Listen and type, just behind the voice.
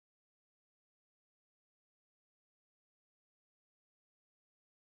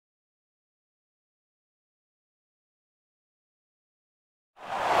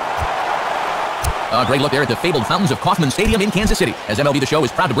A great look there at the fabled fountains of Kauffman Stadium in Kansas City, as MLB The Show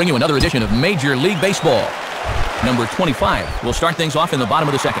is proud to bring you another edition of Major League Baseball. Number 25 will start things off in the bottom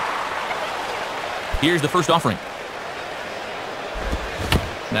of the second. Here's the first offering.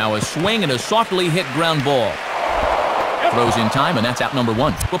 Now a swing and a softly hit ground ball. Throws in time, and that's out number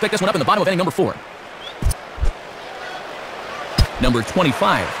 1. We'll pick this one up in the bottom of inning number 4. Number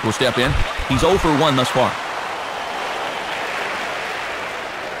 25 will step in. He's 0 for 1 thus far.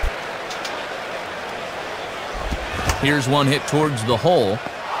 Here's one hit towards the hole.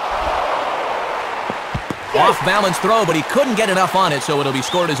 Off-balance throw, but he couldn't get enough on it, so it'll be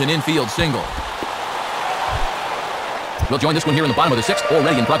scored as an infield single. We'll join this one here in the bottom of the 6th,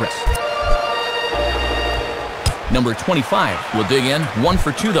 already in progress. Number 25 will dig in, 1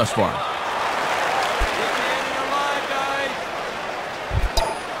 for 2 thus far.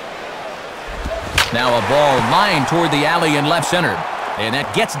 Now a ball lined toward the alley in left center. And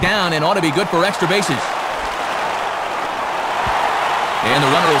that gets down and ought to be good for extra bases. And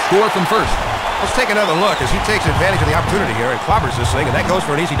the runner will score from first. Let's take another look as he takes advantage of the opportunity here and clobbers this thing, and that goes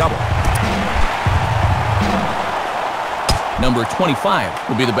for an easy double. Number 25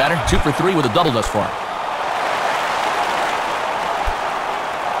 will be the batter, 2 for 3 with a double thus far.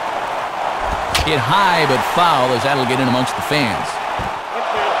 Hit high but foul, as that'll get in amongst the fans.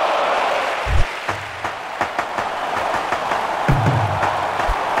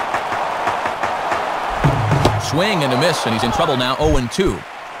 Swing and a miss, and he's in trouble now, 0-2.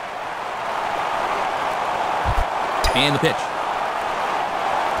 And the pitch.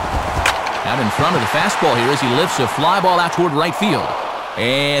 Out in front of the fastball here as he lifts a fly ball out toward right field.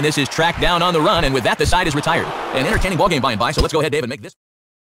 And this is tracked down on the run, and with that, the side is retired. An entertaining ballgame by and by, so let's go ahead, Dave, and make this.